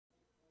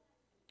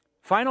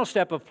Final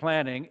step of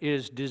planning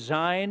is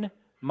design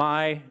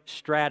my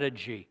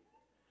strategy.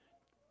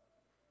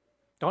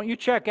 Don't you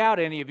check out,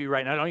 any of you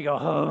right now. Don't you go,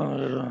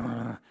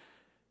 oh.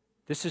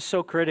 This is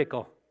so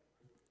critical.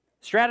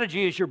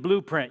 Strategy is your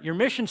blueprint. Your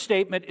mission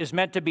statement is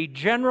meant to be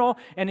general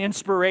and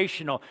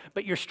inspirational,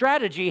 but your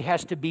strategy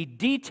has to be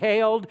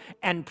detailed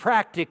and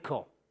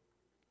practical.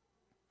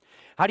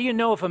 How do you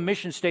know if a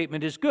mission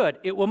statement is good?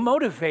 It will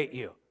motivate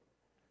you.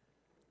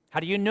 How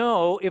do you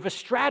know if a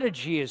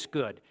strategy is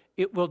good?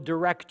 It will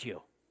direct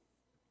you.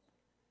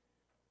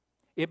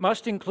 It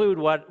must include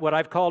what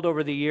I've called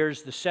over the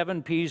years the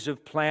 7 P's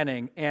of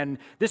planning. And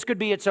this could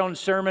be its own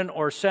sermon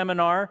or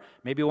seminar.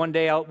 Maybe one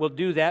day we'll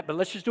do that. But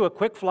let's just do a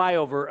quick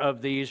flyover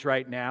of these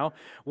right now.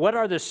 What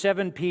are the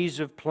 7 P's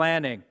of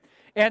planning?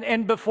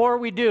 And before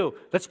we do,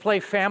 let's play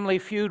Family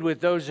Feud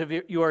with those of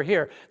you who are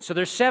here. So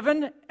there's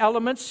 7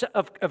 elements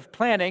of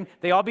planning.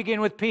 They all begin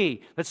with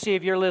P. Let's see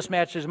if your list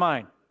matches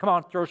mine. Come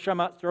on, throw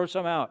some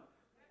out.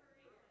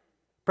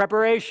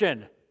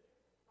 Preparation.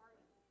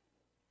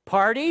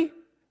 Party?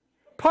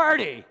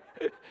 Party.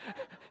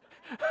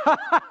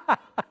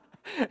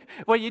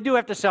 Well, you do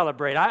have to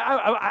celebrate.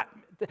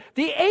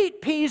 The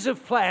 8 P's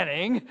of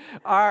planning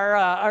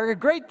are a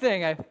great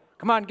thing.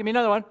 Come on, give me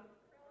another one.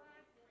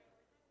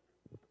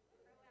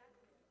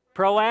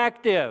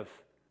 Proactive.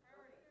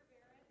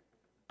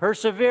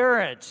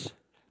 Perseverance.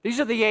 These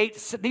are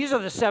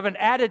the 7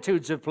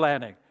 attitudes of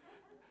planning.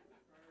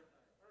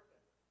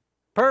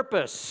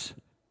 Purpose.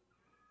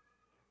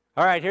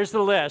 All right, here's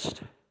the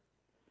list.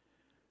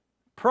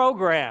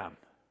 Program.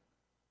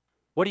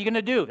 What are you going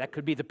to do? That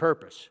could be the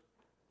purpose.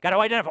 Got to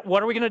identify.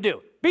 What are we going to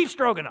do? Beef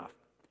stroganoff.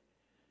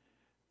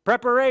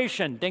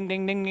 Preparation. Ding,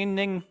 ding, ding, ding,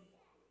 ding.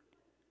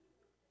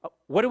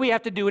 What do we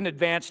have to do in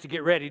advance to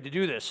get ready to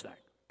do this thing?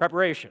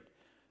 Preparation.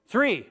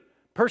 3,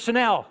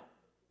 personnel.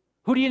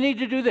 Who do you need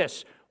to do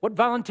this? What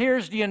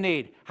volunteers do you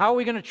need? How are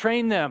we going to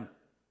train them?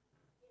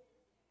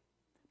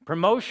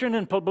 Promotion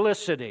and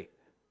publicity.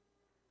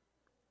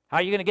 How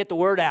are you going to get the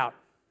word out?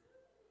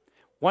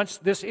 Once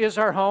this is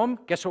our home,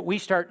 guess what we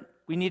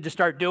need to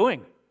start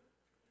doing?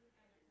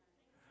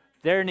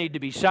 There need to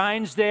be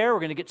signs there.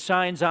 We're going to get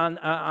signs on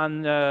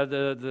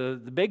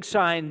the big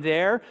sign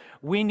there.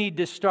 We need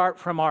to start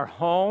from our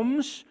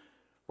homes.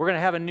 We're going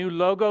to have a new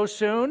logo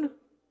soon.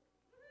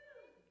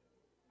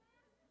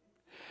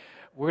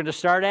 We're going to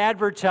start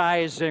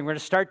advertising. We're going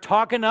to start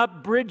talking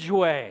up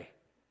Bridgeway.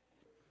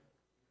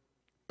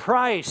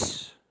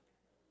 Price.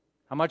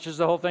 How much does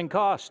the whole thing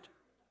cost?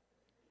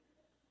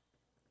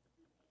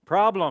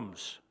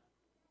 Problems.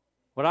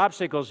 What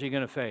obstacles are you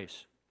going to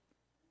face?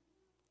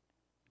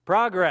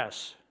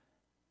 Progress.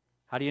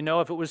 How do you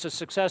know if it was a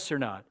success or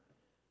not?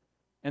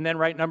 And then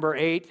write number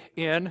 8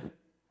 in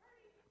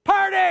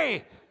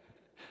party.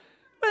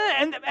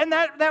 And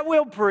that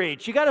will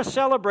preach. You got to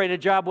celebrate a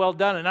job well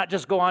done and not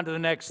just go on to the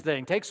next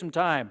thing. Take some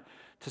time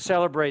to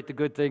celebrate the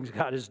good things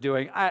God is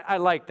doing. I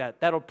like that.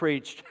 That'll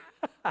preach.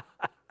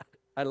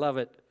 I love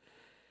it.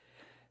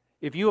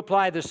 If you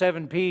apply the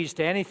 7 P's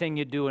to anything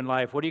you do in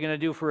life, what are you going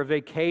to do for a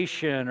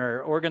vacation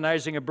or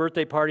organizing a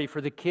birthday party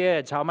for the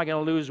kids? How am I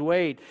going to lose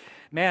weight?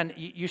 Man,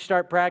 you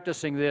start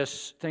practicing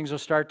this, things will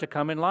start to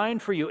come in line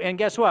for you. And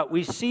guess what?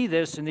 We see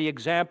this in the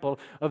example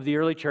of the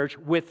early church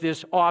with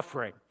this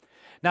offering.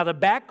 Now, the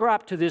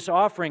backdrop to this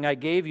offering I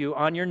gave you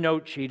on your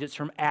note sheet, it's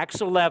from Acts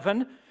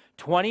 11,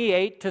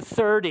 28 to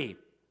 30.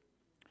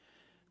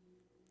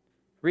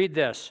 Read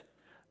this.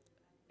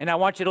 And I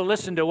want you to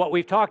listen to what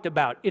we've talked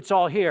about. It's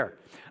all here.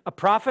 A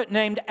prophet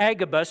named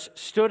Agabus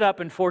stood up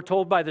and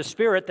foretold by the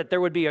Spirit that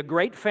there would be a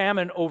great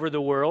famine over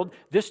the world.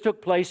 This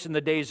took place in the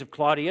days of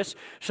Claudius.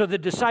 So the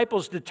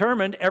disciples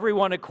determined,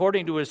 everyone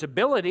according to his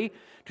ability,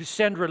 to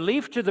send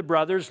relief to the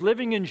brothers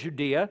living in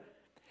Judea.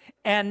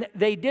 And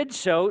they did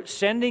so,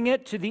 sending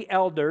it to the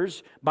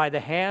elders by the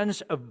hands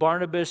of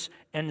Barnabas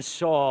and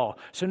Saul.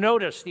 So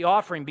notice, the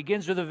offering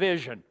begins with a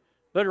vision.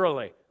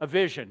 Literally, a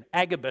vision.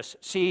 Agabus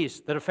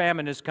sees that a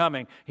famine is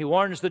coming. He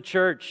warns the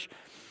church.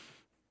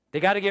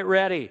 They got to get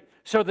ready.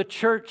 So the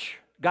church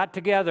got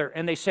together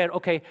and they said,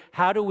 okay,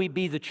 how do we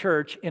be the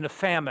church in a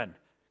famine?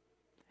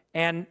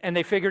 And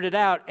they figured it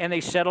out and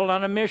they settled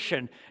on a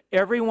mission.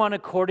 Everyone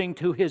according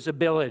to his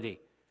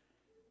ability.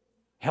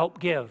 Help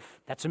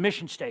give. That's a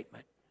mission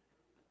statement.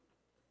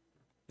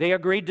 They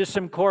agreed to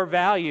some core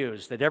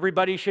values that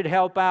everybody should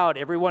help out.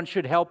 Everyone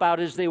should help out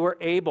as they were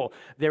able.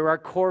 There are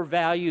core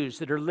values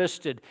that are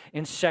listed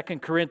in 2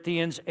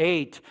 Corinthians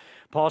 8.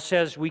 Paul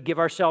says we give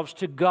ourselves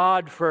to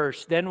God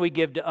first, then we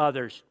give to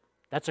others.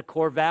 That's a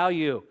core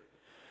value.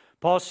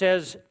 Paul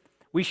says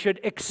we should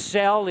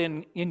excel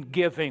in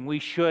giving. We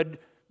should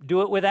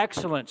do it with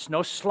excellence,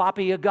 no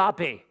sloppy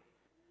agape.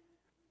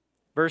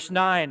 Verse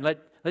 9,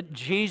 let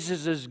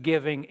Jesus'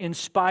 giving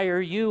inspire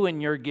you in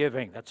your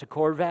giving. That's a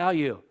core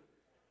value.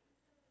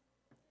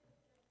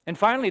 And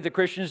finally, the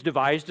Christians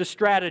devised a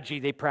strategy.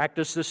 They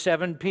practiced the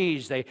 7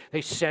 P's. They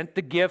sent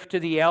the gift to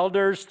the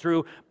elders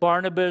through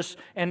Barnabas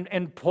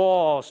and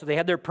Paul. So they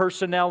had their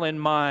personnel in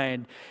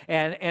mind.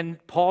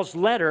 And Paul's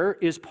letter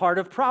is part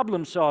of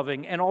problem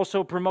solving and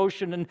also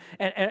promotion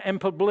and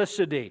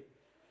publicity.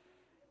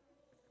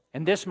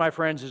 And this, my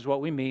friends, is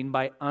what we mean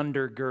by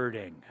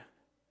undergirding.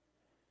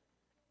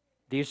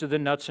 These are the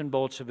nuts and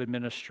bolts of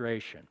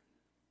administration.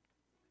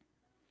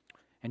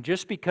 And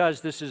just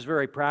because this is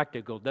very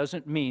practical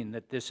doesn't mean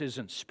that this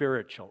isn't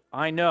spiritual.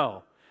 I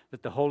know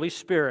that the Holy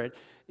Spirit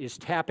is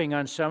tapping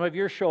on some of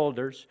your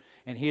shoulders,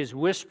 and He is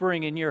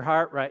whispering in your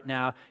heart right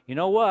now, you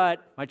know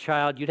what, my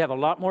child, you'd have a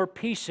lot more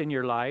peace in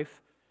your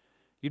life.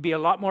 You'd be a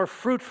lot more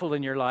fruitful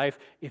in your life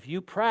if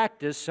you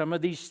practice some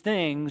of these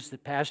things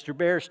that Pastor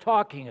Bear's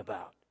talking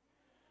about.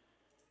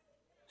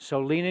 So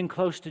lean in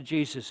close to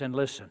Jesus and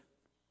listen.